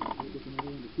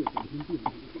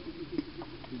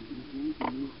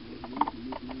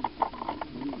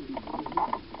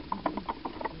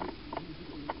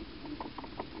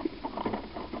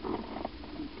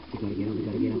 We gotta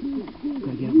get out. Come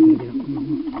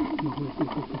on.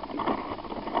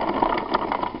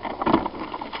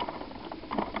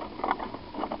 我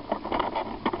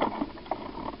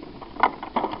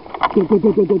Go, go,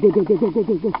 go, go, go, go, go, go, go, go,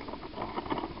 go, go.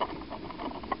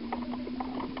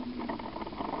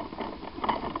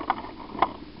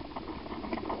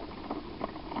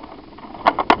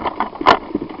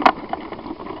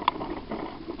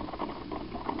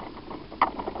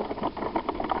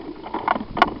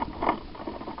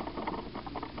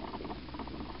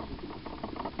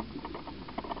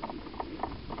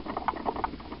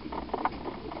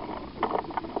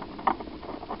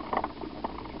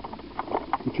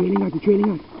 You're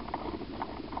trailing us.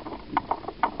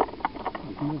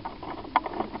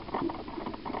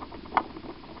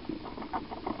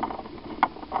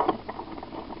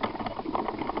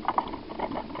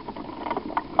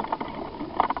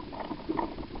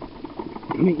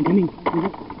 Coming.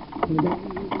 Coming back.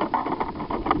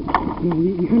 No,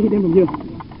 we can't get them from here.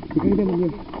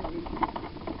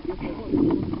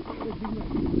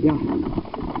 Yeah.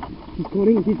 He's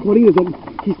calling the zombie.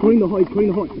 He's calling the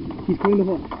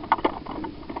hot.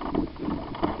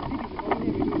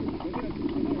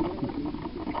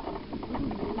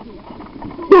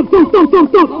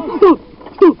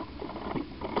 Stop!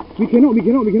 We cannot.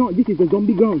 This is the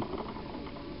zombie ground.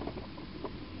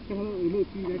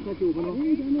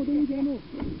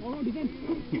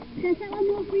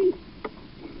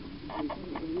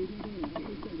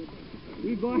 We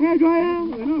got hair dryer.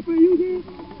 We're not afraid of you.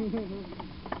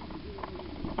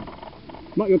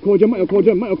 Mark your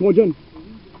quadrant.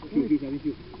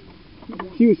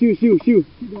 Shoot.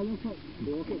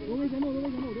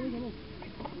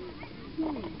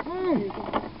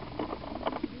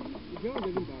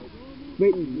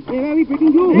 Wait, where are we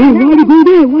breaking through? No, why are we doing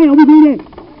that? Why are we doing that?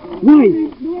 Why?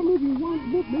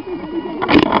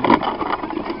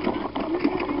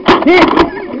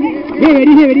 Hey,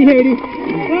 ready.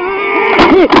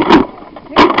 Hit!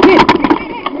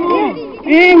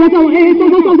 Hey, what's up? Hey,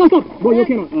 stop! Boy, you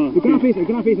cannot face it.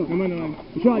 Come on.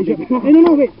 You sure? Hey,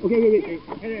 no, wait. Okay, wait.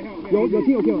 Your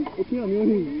team, okay.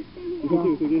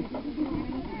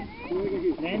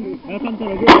 Then, welcome to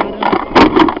the group.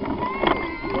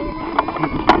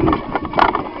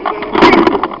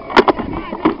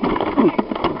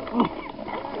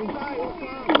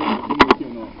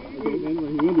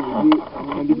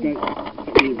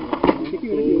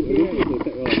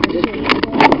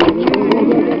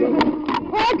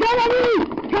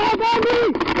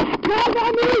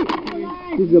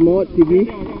 This is the mod TV.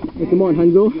 That's the mod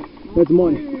Hanzo. That's the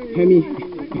mod Hemi.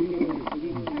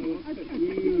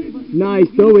 Nice,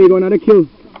 so we got another kill.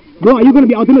 Bro, are you gonna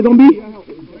be ultimate zombie?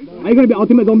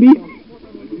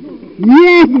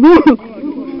 Yes, bro!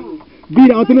 Be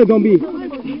the ultimate zombie.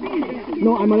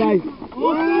 No, I'm alive.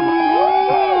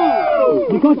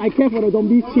 Because I care for the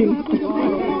zombie's chin.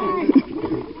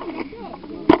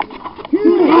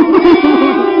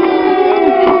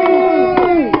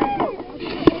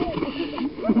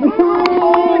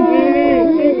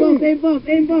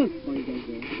 Aim first.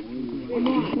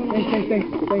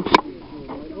 Thanks.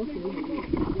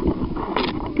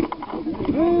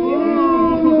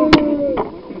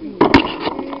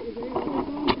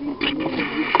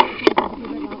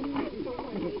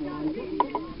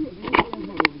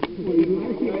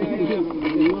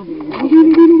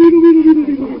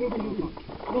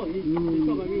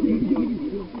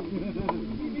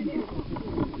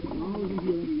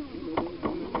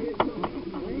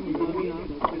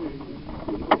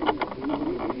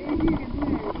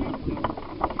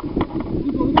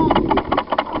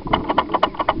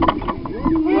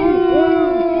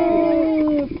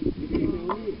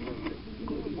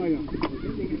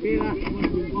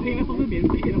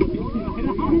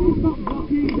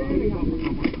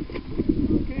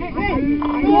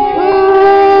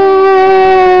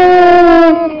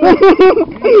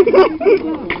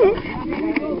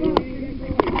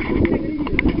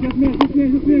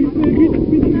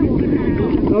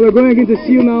 Now we're going against the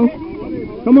shield now.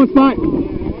 Come on, Spot.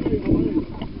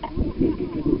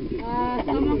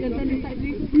 Someone can turn inside,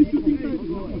 please.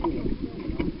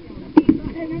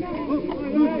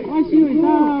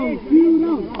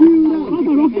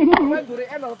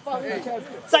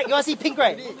 Psych, you want to see pink,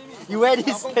 right? You wear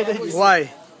this. Why?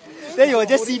 Then you will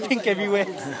just see pink everywhere.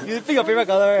 You pick your favorite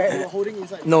color,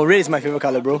 right? No, red is my favorite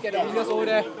color, bro. Over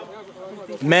there.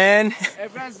 Man.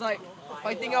 Everyone's like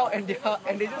fighting out and they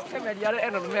just came at the other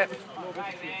end of the map.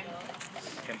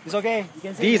 It's okay. You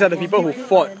can say These are the people who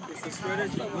fought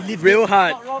real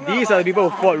hard. These are the people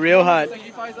who fought real hard.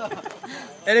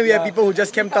 And then we have people who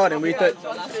just camped out and waited.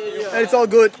 And it's all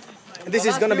good. This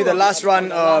is gonna be the last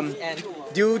run.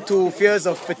 Due to fears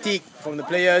of fatigue from the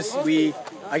players,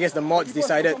 I guess the mods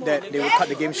decided that they would cut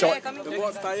the game short. The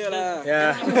boss tired lah.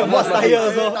 Yeah. the mods tired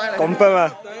also.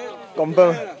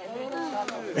 Confirm.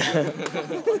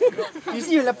 You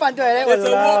see, it's a walk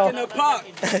in the park.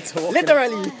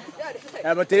 Literally.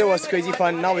 Yeah, but today was crazy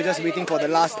fun. Now we're just waiting for the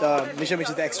last mission, which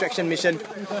is the extraction mission.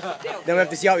 Then we have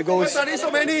to see how it goes. Why so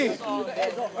many?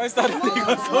 Why suddenly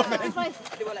got so many?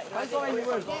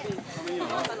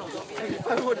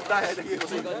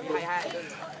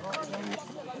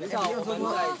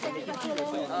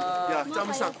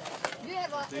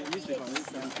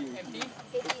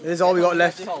 This is all we got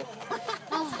left.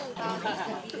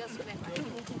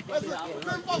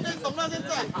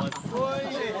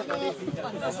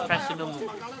 Professional. I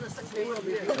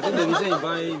think the reason you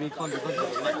buy Recon because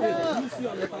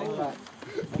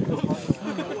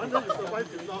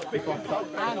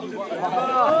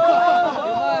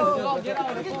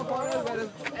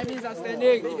Enemies are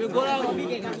standing. You go down. You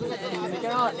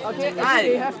cannot. Okay.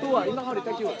 They have to. You know how they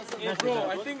attack you. Bro,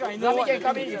 I think I know. You can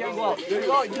come in. You can go out. You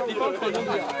go. You can go.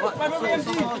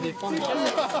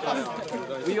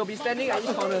 We will be standing at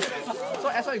each corner. So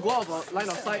as you go out of line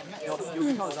of sight,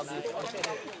 you become a zombie.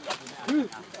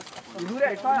 You do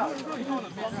that, try out.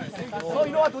 So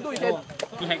you know what to do.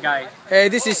 You can. Guy. Hey,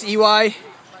 this is EY,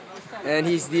 and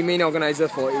he's the main organizer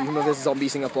for Human vs Zombie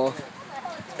Singapore.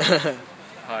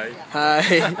 Hi. Hi.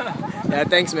 Yeah,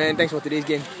 thanks man. Thanks for today's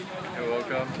game. You're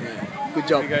welcome. Good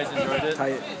job. You guys enjoyed it?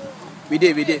 Tired. We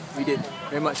did.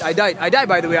 Very much. I died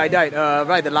by the way. Right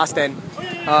at the last stand.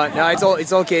 No,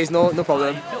 it's okay. It's no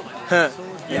problem.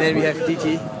 And then we have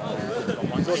DT.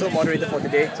 He's also moderator for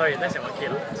today. Sorry, that's your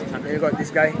kid. And we got this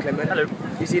guy, Clement. Hello.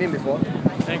 You seen him before?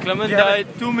 And Clement died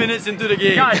 2 minutes into the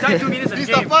game. Yeah, I died 2 minutes into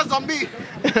the game. first zombie.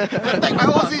 Take my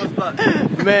OZ.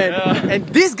 Man, and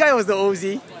this guy was the OZ.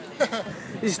 This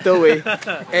is Stowaway.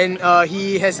 And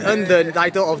he has earned the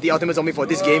title of the Ultimate Zombie for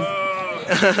this game.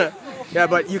 Yeah,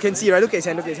 but you can see, right? Look at his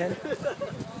hand,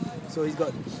 So he's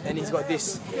got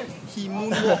this. He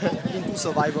moonwalked into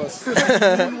survivors.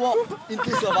 Moonwalked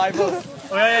into survivors.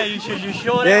 Oh yeah, you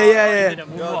showed it. Yeah.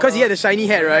 Because he had a shiny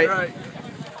hat, right?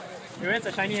 He wears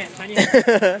a shiny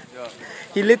hat.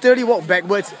 He literally walked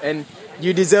backwards, and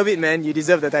you deserve it, man. You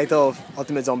deserve the title of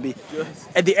Ultimate Zombie. Yes.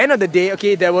 At the end of the day,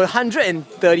 okay, there were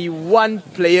 131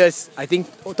 players. I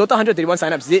think total 131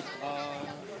 signups. Is it?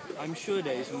 I'm sure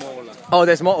there is more. Oh,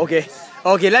 there's more. Okay.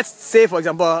 Okay, let's say for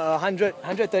example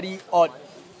 130 odd.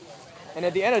 And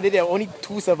at the end of the day, there were only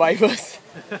 2 survivors.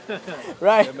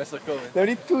 Right? The massacre. There were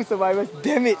only 2 survivors.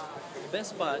 Damn it. The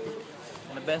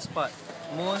best part,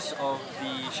 most of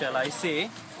the, shall I say,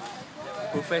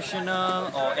 professional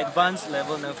or advanced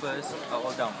level nerfers are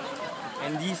all down.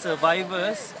 And these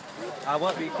survivors are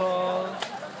what we call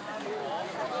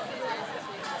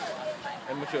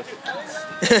amateurs.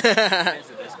 That's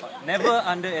the best part. Never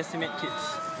underestimate kids.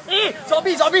 Hey,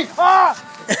 zombie! Ah!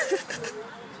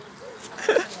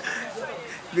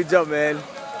 Good job, man.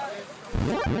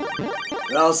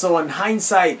 Well, so on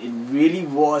hindsight, it really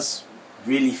was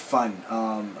really fun.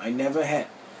 I never had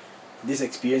this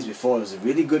experience before. It was a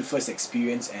really good first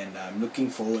experience, and I'm looking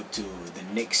forward to the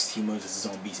next Human vs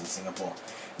Zombies in Singapore.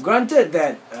 Granted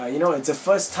that it's the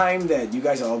first time that you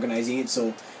guys are organizing it,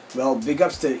 so well, big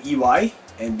ups to EY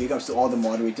and big ups to all the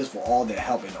moderators for all their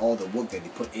help and all the work that they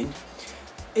put in.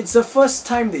 It's the first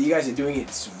time that you guys are doing it.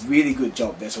 It's a really good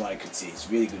job. That's what I could say. It's a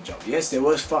really good job. Yes, there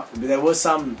was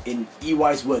some, in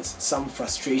EY's words, some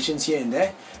frustrations here and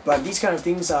there, but these kind of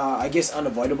things are, I guess,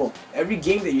 unavoidable. Every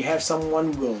game that you have,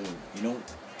 someone will,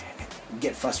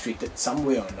 get frustrated some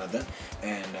way or another,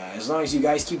 and as long as you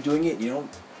guys keep doing it,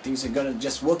 things are gonna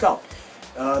just work out.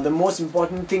 The most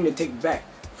important thing to take back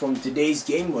from today's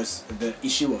game was the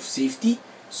issue of safety.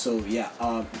 So yeah,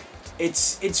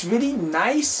 it's really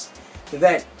nice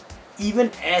that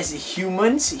even as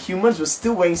humans were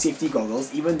still wearing safety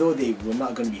goggles even though they were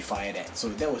not going to be fired at. So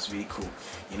that was really cool.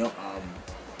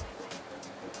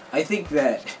 I think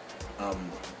that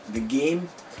the game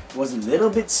was a little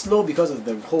bit slow because of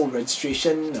the whole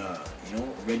registration,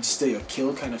 register your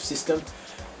kill kind of system.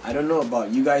 I don't know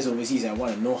about you guys overseas. I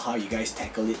want to know how you guys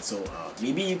tackle it. So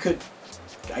maybe you could,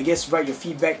 I guess, write your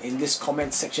feedback in this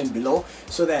comment section below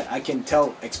so that I can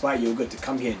tell Expired Yogurt to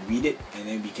come here and read it, and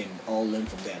then we can all learn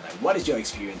from there. Like, what is your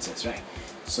experiences, right?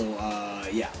 So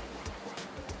yeah.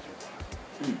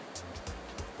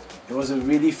 It was a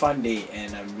really fun day,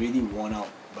 and I'm really worn out,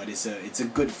 but it's a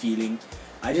good feeling.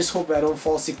 I just hope I don't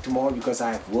fall sick tomorrow because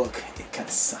I have work. It kind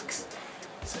of sucks.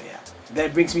 So yeah.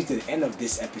 That brings me to the end of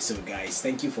this episode, guys.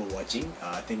 Thank you for watching.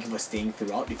 Thank you for staying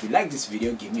throughout. If you like this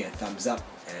video, give me a thumbs up.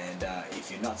 And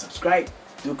if you're not subscribed,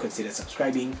 do consider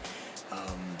subscribing.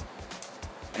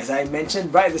 as I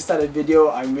mentioned right at the start of the video,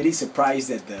 I'm really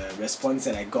surprised at the response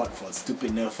that I got for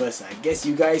Stupid Nerfers. I guess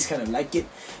you guys kind of like it.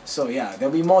 So yeah,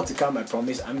 there'll be more to come, I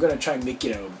promise. I'm gonna try and make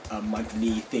it a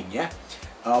monthly thing, yeah?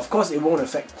 Of course, it won't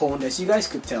affect PWND. As you guys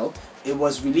could tell, it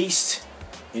was released,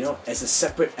 you know, as a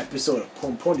separate episode of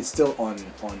PWND. PWND is still on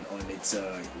its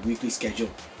weekly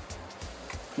schedule.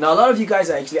 Now, a lot of you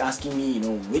guys are actually asking me, you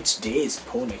know, which day is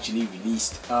PWND actually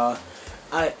released.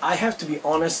 I have to be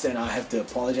honest, and I have to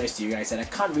apologize to you guys that I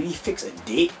can't really fix a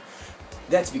date.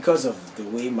 That's because of the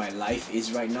way my life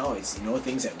is right now. It's, you know,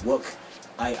 things at work.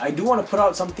 I do want to put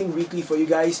out something weekly for you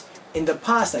guys. In the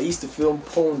past, I used to film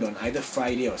PWND on either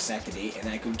Friday or Saturday, and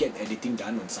I could get editing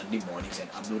done on Sunday mornings and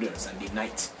upload it on Sunday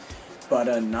nights. But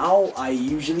now I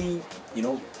usually, you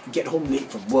know, get home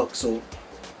late from work, so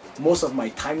most of my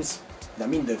times, I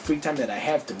mean the free time that I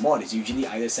have to mod is usually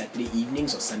either Saturday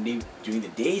evenings or Sunday during the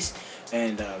days,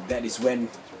 and that is when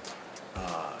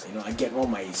you know, I get all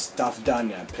my stuff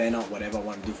done and I plan out whatever I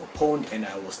want to do for PWND, and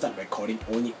I will start recording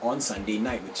only on Sunday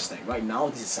night, which is like right now,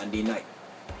 this is Sunday night.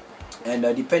 And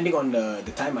depending on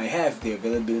the time I have, the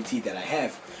availability that I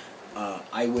have,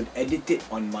 I would edit it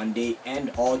on Monday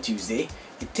and or Tuesday.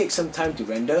 It takes some time to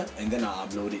render, and then I'll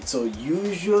upload it. So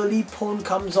usually PWND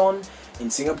comes on in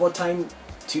Singapore time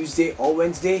Tuesday or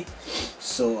Wednesday.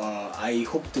 So I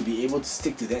hope to be able to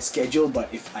stick to that schedule, but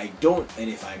if I don't, and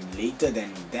if I'm later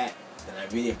than that, then I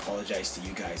really apologize to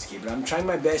you guys, okay? But I'm trying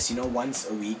my best, you know, once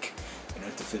a week, you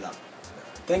know, to fill up.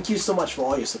 Thank you so much for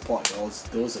all your support,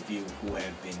 those of you who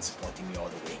have been supporting me all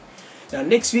the way. Now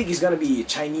next week is going to be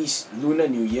Chinese Lunar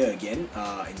New Year again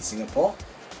in Singapore,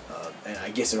 and I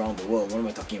guess around the world. What am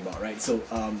I talking about, right? So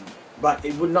but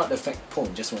it would not affect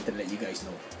PWND, just wanted to let you guys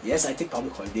know. Yes, I take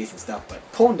public holidays and stuff, but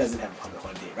PWND doesn't have a public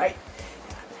holiday, right?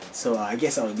 So I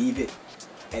guess I'll leave it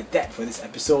at that for this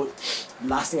episode.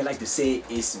 Last thing I'd like to say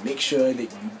is make sure that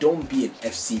you don't be an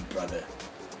FC brother.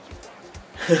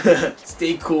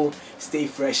 Stay cool, stay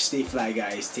fresh, stay fly,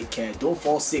 guys. Take care, don't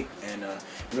fall sick, and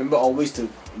remember always to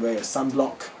wear your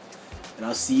sunblock. And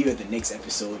I'll see you at the next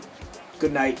episode.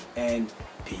 Good night and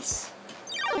peace.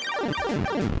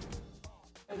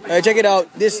 Check it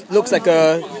out. This looks like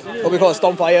a what we call a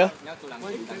Stormfire,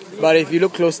 but if you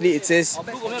look closely, it says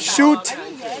shoot.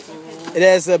 It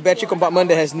has a battery compartment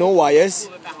that has no wires,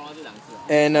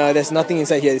 and there's nothing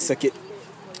inside here. This circuit,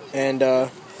 and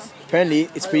apparently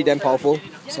it's pretty damn powerful.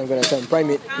 So I'm gonna try and prime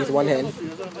it with one hand.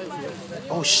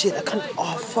 Oh shit! I can't.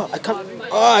 Oh fuck! I can't.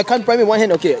 Oh, I can't prime it with one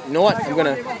hand. Okay, you know what? I'm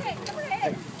gonna.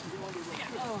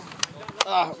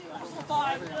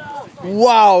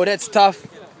 Wow, that's tough.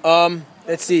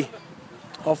 Let's see.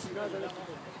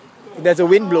 There's a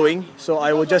wind blowing, so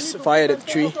I will just fire at the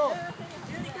tree.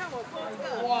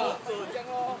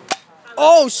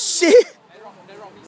 Oh shit!